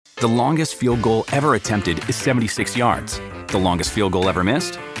The longest field goal ever attempted is 76 yards. The longest field goal ever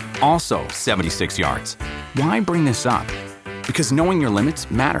missed? Also 76 yards. Why bring this up? Because knowing your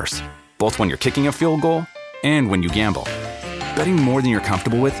limits matters, both when you're kicking a field goal and when you gamble. Betting more than you're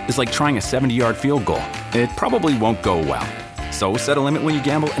comfortable with is like trying a 70-yard field goal. It probably won't go well. So set a limit when you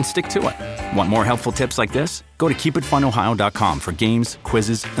gamble and stick to it. Want more helpful tips like this? Go to keepitfunohio.com for games,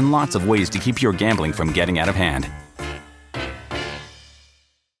 quizzes, and lots of ways to keep your gambling from getting out of hand.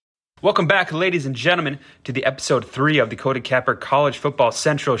 Welcome back, ladies and gentlemen, to the episode 3 of the Kota Capper College Football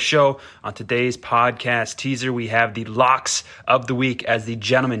Central Show. On today's podcast teaser, we have the locks of the week as the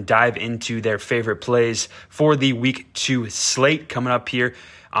gentlemen dive into their favorite plays for the Week 2 slate coming up here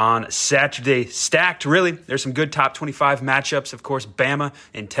on Saturday. Stacked, really. There's some good top 25 matchups. Of course, Bama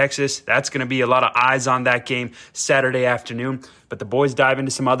and Texas. That's going to be a lot of eyes on that game Saturday afternoon. But the boys dive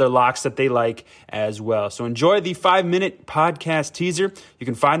into some other locks that they like as well. So enjoy the 5-minute podcast teaser. You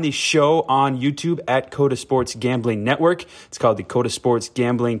can find the show on YouTube at Kota Sports Gambling Network. It's called the Kota Sports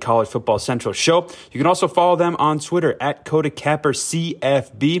Gambling College Football Central Show. You can also follow them on Twitter at Kota Capper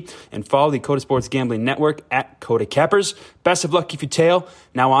CFB and follow the Kota Sports Gambling Network at Kota Cappers. Best of luck if you tail.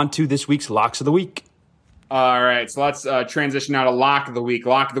 Now on to this week's Locks of the Week. All right, so let's transition out of Lock of the Week.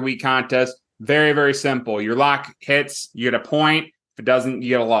 Lock of the Week contest. Very, very simple. Your lock hits, you get a point. If it doesn't, you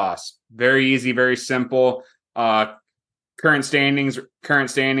get a loss. Very easy, very simple. Current standings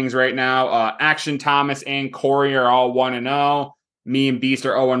right now. Action, Thomas, and Corey are all 1-0. Me and Beast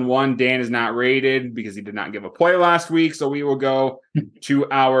are 0-1. Dan is not rated because he did not give a play last week. So we will go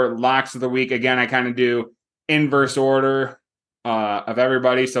to our locks of the week. Again, I kind of do inverse order of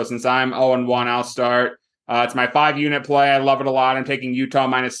everybody. So since I'm 0-1, I'll start. It's my 5-unit play. I love it a lot. I'm taking Utah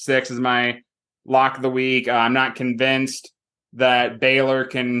 -6 as my lock of the week. I'm not convinced that Baylor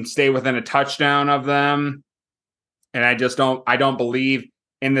can stay within a touchdown of them. And I don't believe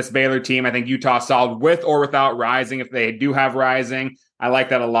in this Baylor team. I think Utah solid with or without Rising. If they do have Rising, I like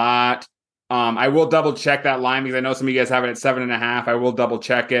that a lot. I will double check that line because I know some of you guys have it at 7.5. I will double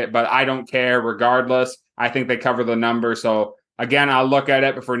check it, but I don't care regardless. I think they cover the number. So again, I'll look at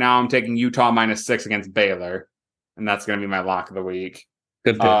it, but for now I'm taking Utah -6 against Baylor. And that's going to be my lock of the week.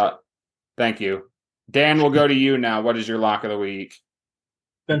 Good pick. Thank you. Dan, we'll go to you now. What is your lock of the week?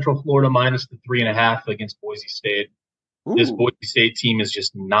 Central Florida -3.5 against Boise State. Ooh. This Boise State team is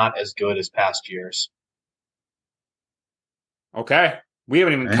just not as good as past years. Okay. We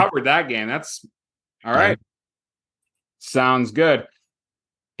haven't even covered that game. That's all right. Sounds good.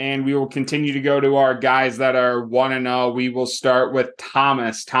 And we will continue to go to our guys that are 1-0. We will start with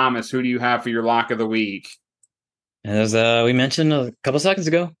Thomas. Thomas, who do you have for your lock of the week? As we mentioned a couple seconds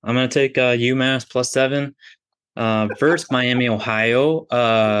ago, I'm going to take UMass +7. First, Miami, Ohio.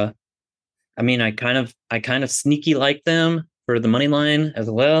 I kind of sneaky like them for the money line as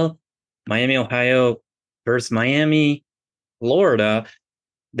well. Miami, Ohio versus Miami, Florida.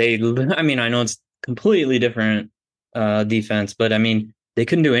 I know it's completely different defense, but they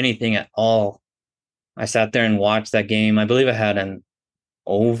couldn't do anything at all. I sat there and watched that game. I believe I had an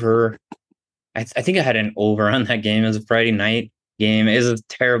over. I think I had an over on that game. It was a Friday night game. It was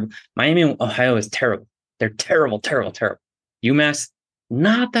terrible. Miami, Ohio is terrible. They're terrible, terrible, terrible. UMass,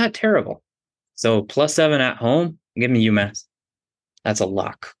 not that terrible. So +7 at home, give me UMass. That's a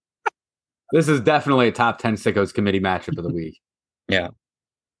lock. This is definitely a top 10 Sickos committee matchup of the week. Yeah.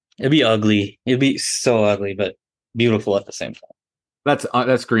 It'd be ugly. It'd be so ugly, but beautiful at the same time.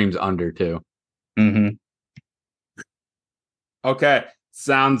 That screams under too. Mm-hmm. Okay.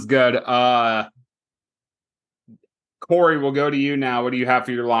 Sounds good. Corey, we'll go to you now. What do you have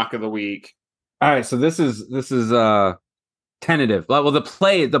for your lock of the week? All right, so this is tentative. Well, the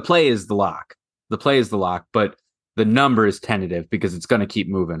play is the lock. The play is the lock, but the number is tentative because it's going to keep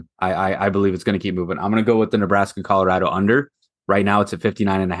moving. I believe it's going to keep moving. I'm going to go with the Nebraska-Colorado under. Right now it's at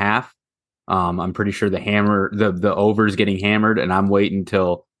 59.5. I'm pretty sure the over is getting hammered, and I'm waiting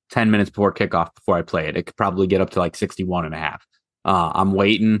until 10 minutes before kickoff before I play it. It could probably get up to like 61.5. I'm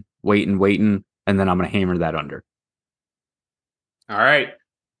waiting, and then I'm going to hammer that under. All right.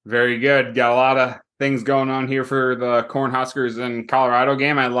 Very good. Got a lot of things going on here for the Cornhuskers and Colorado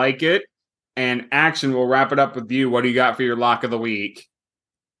game. I like it. And Action, we'll wrap it up with you. What do you got for your lock of the week?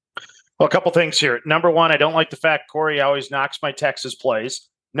 Well, a couple things here. Number one, I don't like the fact Corey always knocks my Texas plays.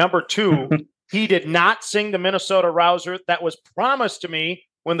 Number two, he did not sing the Minnesota Rouser that was promised to me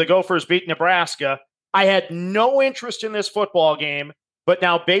when the Gophers beat Nebraska. I had no interest in this football game, but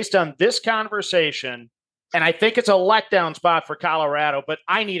now based on this conversation, and I think it's a letdown spot for Colorado, but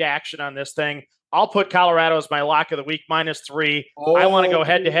I need action on this thing. I'll put Colorado as my lock of the week, -3. Oh. I want to go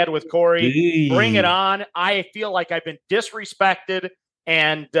head-to-head with Corey. Bring it on. I feel like I've been disrespected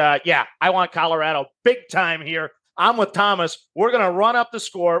And I want Colorado big time here. I'm with Thomas. We're going to run up the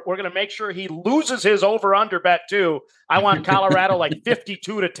score. We're going to make sure he loses his over-under bet too. I want Colorado like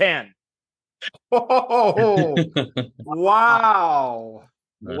 52-10. Oh, wow.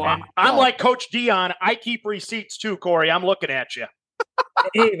 And I'm like Coach Dion. I keep receipts too, Corey. I'm looking at you.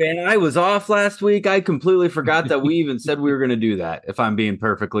 Hey, man, I was off last week. I completely forgot that we even said we were going to do that. If I'm being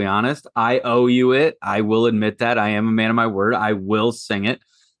perfectly honest, I owe you it. I will admit that. I am a man of my word. I will sing it.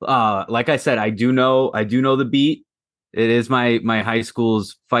 Like I said, I do know the beat. It is my high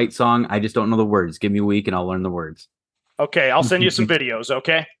school's fight song. I just don't know the words. Give me a week and I'll learn the words. Okay, I'll send you some videos,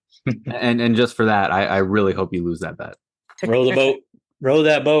 okay? And just for that, I really hope you lose that bet. Row the boat. Row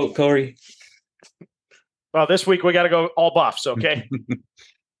that boat, Corey. Well, this week we got to go all Buffs, okay?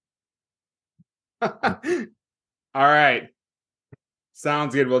 All right.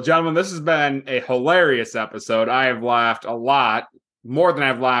 Sounds good. Well, gentlemen, this has been a hilarious episode. I have laughed a lot, more than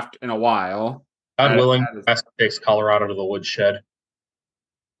I've laughed in a while. God willing, Nebraska takes Colorado to the woodshed.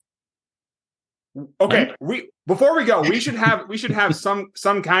 Okay, before we go, we should have some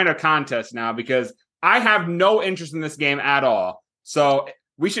kind of contest now because I have no interest in this game at all. So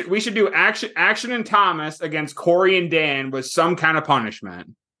we should do action and Thomas against Corey and Dan with some kind of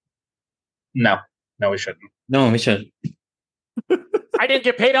punishment. No, we shouldn't. No, we shouldn't. I didn't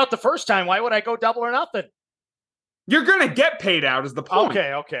get paid out the first time. Why would I go double or nothing? You're gonna get paid out is the point.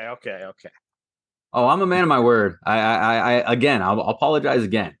 Okay. Oh, I'm a man of my word. I again, I'll apologize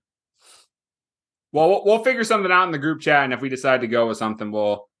again. Well, we'll figure something out in the group chat, and if we decide to go with something,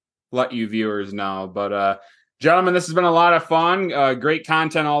 we'll let you viewers know. But gentlemen, this has been a lot of fun. Great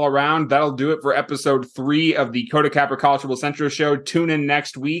content all around. That'll do it for episode 3 of the Kota Capper College Football Central show. Tune in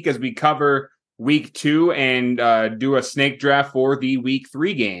next week as we cover week 2 and do a snake draft for the week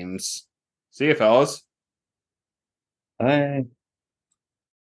 3 games. See you, fellas. Bye.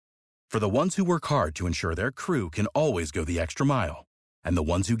 For the ones who work hard to ensure their crew can always go the extra mile, and the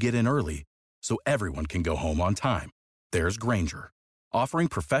ones who get in early so everyone can go home on time, there's Grainger, offering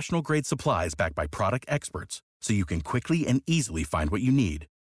professional-grade supplies backed by product experts so you can quickly and easily find what you need.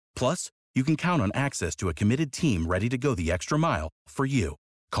 Plus, you can count on access to a committed team ready to go the extra mile for you.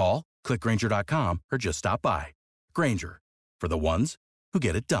 Call, click Grainger.com, or just stop by. Grainger, for the ones who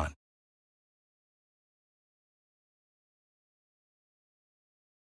get it done.